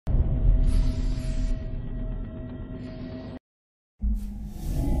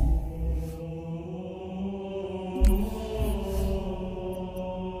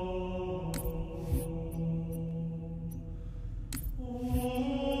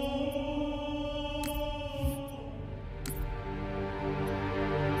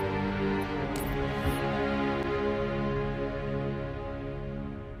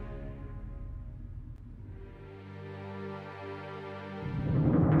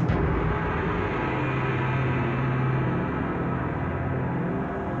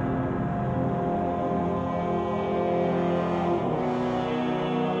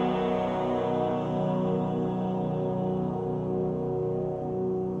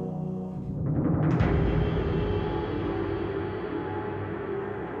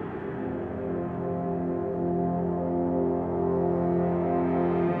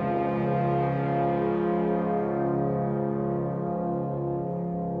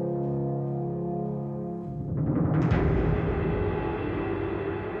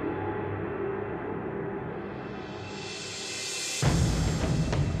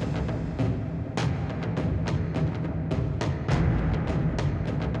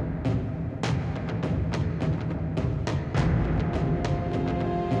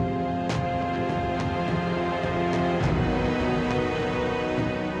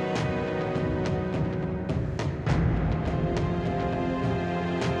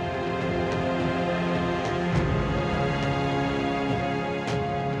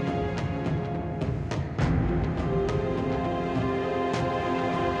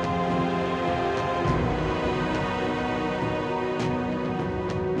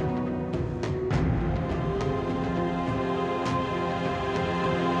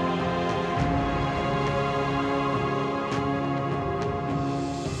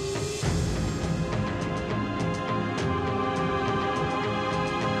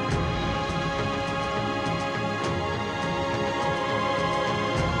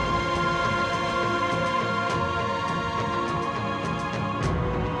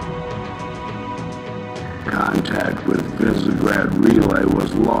Visegrad relay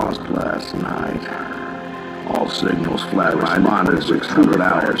was lost last night. All signals flat responded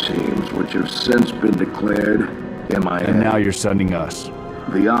 600-hour teams, which have since been declared MIA. And now you're sending us.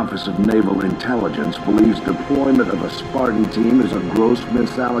 The Office of Naval Intelligence believes deployment of a Spartan team is a gross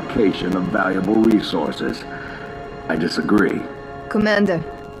misallocation of valuable resources. I disagree. Commander.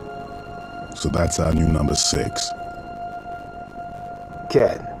 So that's our new number 6.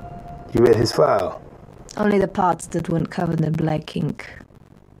 Cat, you read his file? Only the parts that weren't covered in black ink.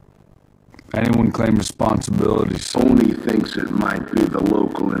 Anyone claim responsibility? Only thinks it might be the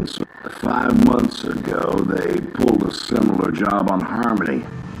local insurgent. 5 months ago, they pulled a similar job on Harmony.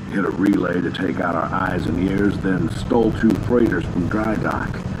 Hit a relay to take out our eyes and ears, then stole 2 freighters from dry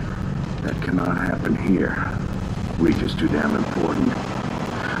dock. That cannot happen here. Reach is too damn important.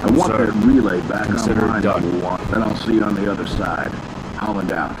 I want that relay back online, number 1. Then I'll see you on the other side.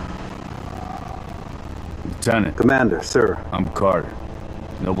 Holland out. Lieutenant. Commander, sir. I'm Carter,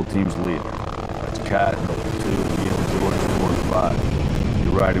 Noble Team's leader. That's Cat, Noble 2, Neil, George, 4 and 5.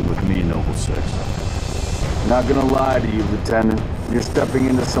 You're riding with me, Noble 6. Not gonna lie to you, Lieutenant. You're stepping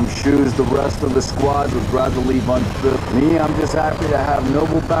into some shoes the rest of the squad would rather leave unfilled. Me, I'm just happy to have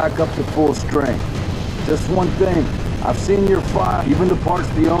Noble back up to full strength. Just one thing. I've seen your file, even the parts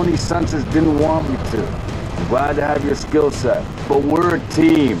the Oni sensors didn't want me to. I'm glad to have your skill set, but we're a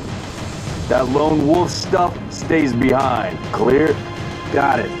team. That lone wolf stuff stays behind. Clear?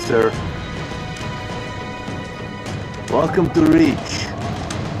 Got it, sir. Welcome to Reach.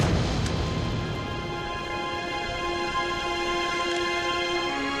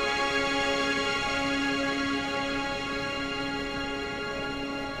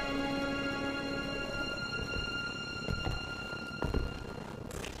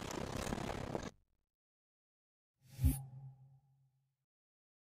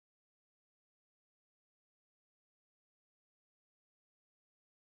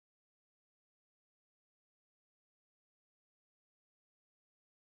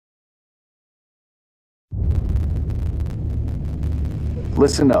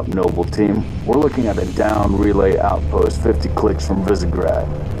 Listen up, Noble Team. We're looking at a down relay outpost 50 clicks from Visegrad.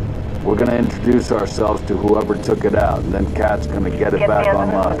 We're gonna introduce ourselves to whoever took it out, and then Cat's gonna get it back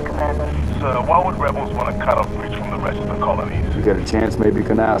online. Sir, why would rebels want to cut off Reach from the rest of the colonies? If you get a chance, maybe you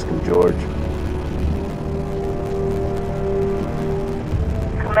can ask him, George.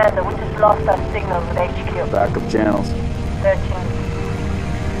 Commander, we just lost our signal with HQ. Backup channels. Searching.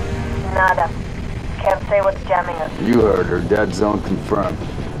 Nada. Can't say what's jamming us. You heard her. Dead zone confirmed.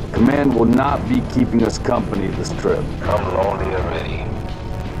 Command will not be keeping us company this trip. I'm lonely already.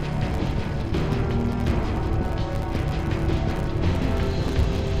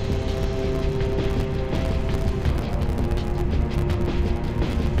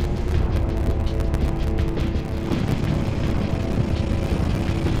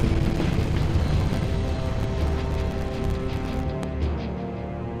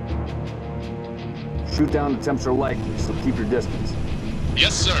 Shoot-down attempts are likely, so keep your distance.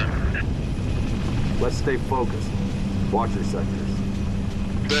 Yes, sir. Let's stay focused. Watch your sectors.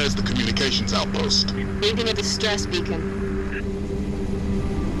 There's the communications outpost. Reading a distress beacon.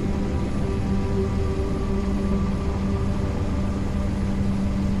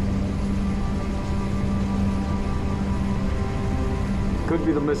 Could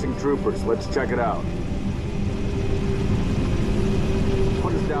be the missing troopers. Let's check it out.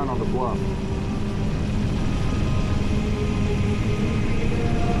 Put us down on the bluff.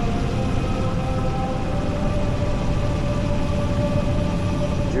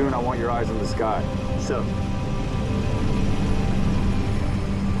 June, I want your eyes in the sky. So.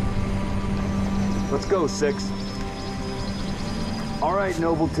 Let's go, 6. All right,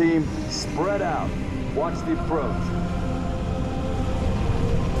 Noble Team, spread out. Watch the approach.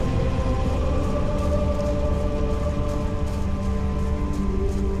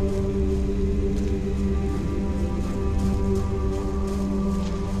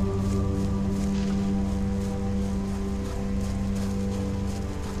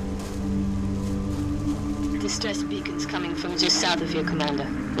 Distress beacons coming from just south of here, Commander.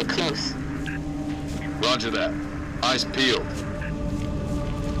 We're close. Roger that. Eyes peeled.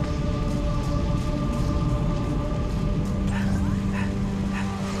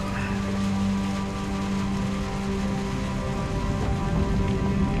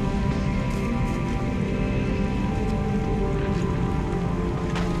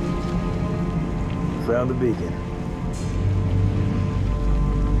 Found the beacon.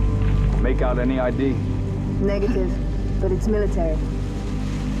 Make out any ID? Negative, but it's military.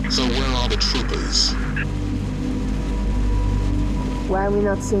 So where are the troopers? Why are we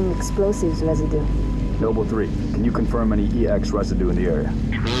not seeing explosives residue? Noble 3, can you confirm any EX residue in the area?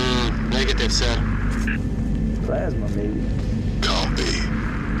 Negative, sir. Plasma, maybe. Can't be.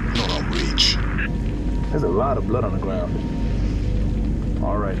 Not on reach. There's a lot of blood on the ground.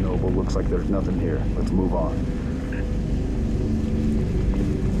 All right, Noble, looks like there's nothing here. Let's move on.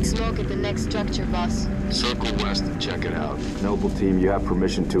 Smoke at the next structure, boss. Circle west and check it out. Noble team, you have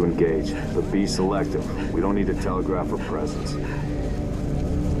permission to engage, but be selective. We don't need to telegraph our presence.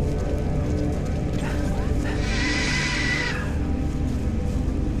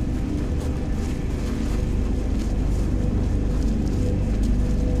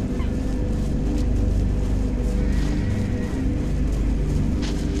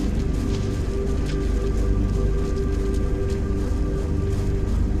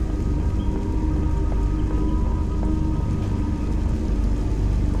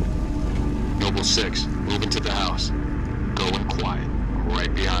 Noble 6, move into the house. Going quiet.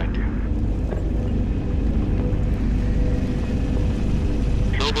 Right behind you.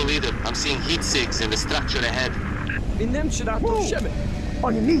 Noble leader, I'm seeing heat sigs in the structure ahead.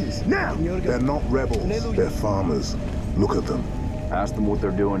 On your knees, now! They're not rebels, they're farmers. Look at them. Ask them what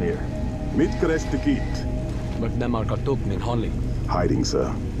they're doing here. McNamara kartok min handling. Hiding,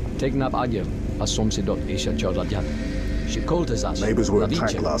 sir. Tegnab adjem, asomsidot isha chorladjan. She called us as Neighbors were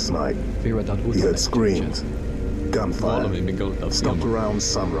attacked last night. He heard screams, gunfire. Stopped around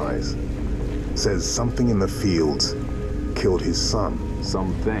sunrise. Says something in the fields killed his son.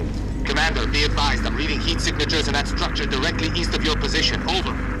 Something. Commander, be advised, I'm reading heat signatures in that structure directly east of your position.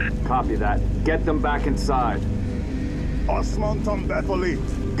 Over. Copy that. Get them back inside. Osman Tom Betholi,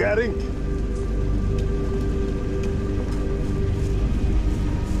 Gering.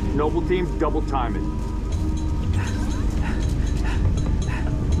 Noble team, double time it.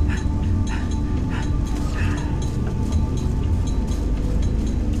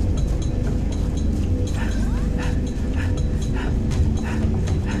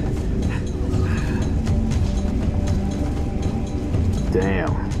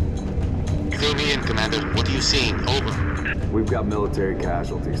 Damn. Fill me in, Commander. What are you seeing? Over. We've got military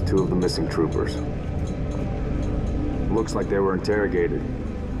casualties, 2 of the missing troopers. Looks like they were interrogated.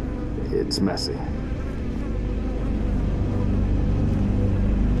 It's messy.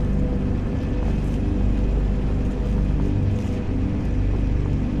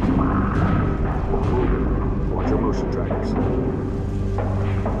 Watch your motion trackers.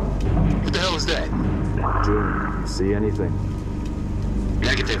 What the hell is that? June, you see anything?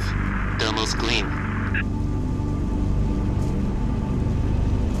 Negative. Thermal's clean.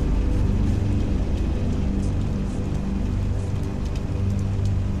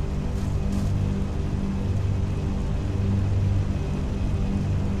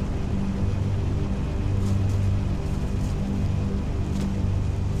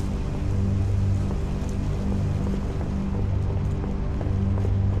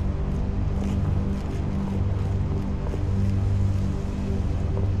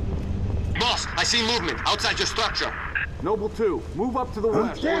 Boss, I see movement outside your structure. Noble 2, move up to the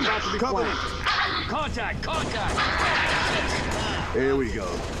west. We're about to be flanked. Contact! Contact! Here we go.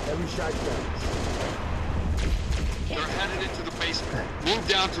 Every shot counts. They're headed into the basement. Move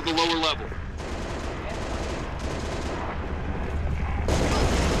down to the lower level.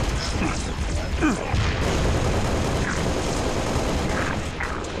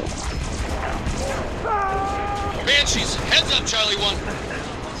 Banshees, heads up, Charlie 1.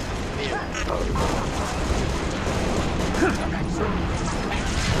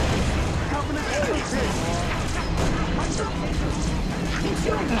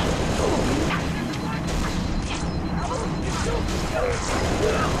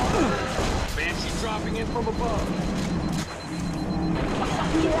 Banshee dropping in from above.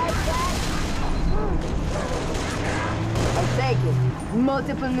 I'll take it.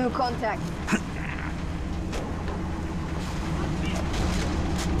 Multiple new contacts.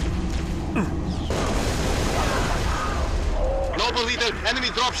 Noble leader, enemy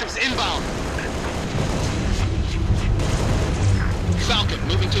dropships inbound. Falcon,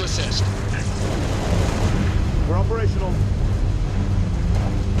 moving to assist. We're operational.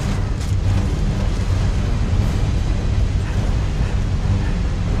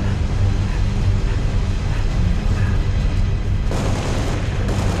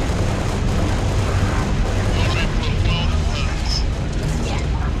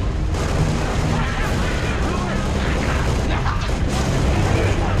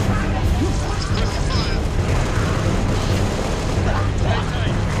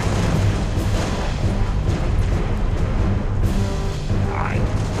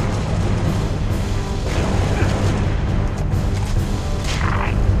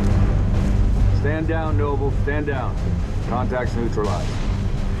 down, Noble. Stand down. Contacts neutralized.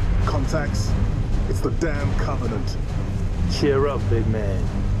 Contacts? It's the damn Covenant. Cheer up, big man.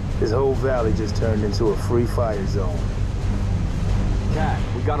 This whole valley just turned into a free fire zone. Cat,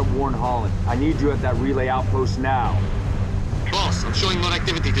 we gotta warn Holland. I need you at that relay outpost now. Boss, I'm showing more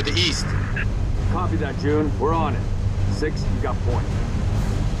activity to the east. Copy that, June. We're on it. 6, you got point.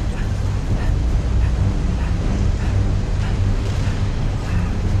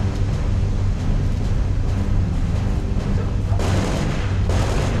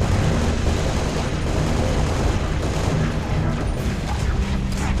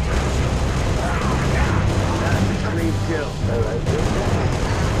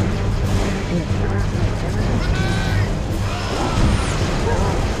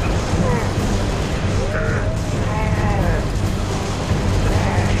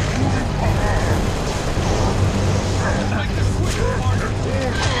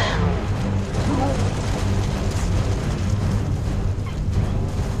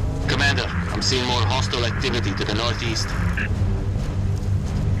 Commander, I'm seeing more hostile activity to the northeast.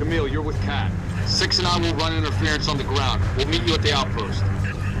 Camille, you're with Cat. 6 and I will run interference on the ground. We'll meet you at the outpost.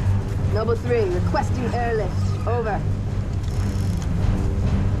 Noble 3, requesting airlift. Over.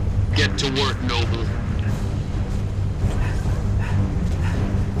 Get to work, Noble.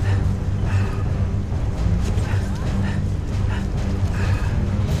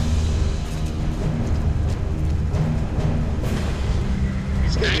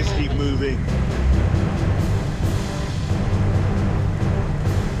 Let's keep moving.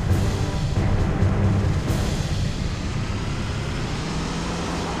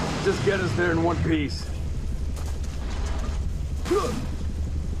 Just get us there in one piece. Good.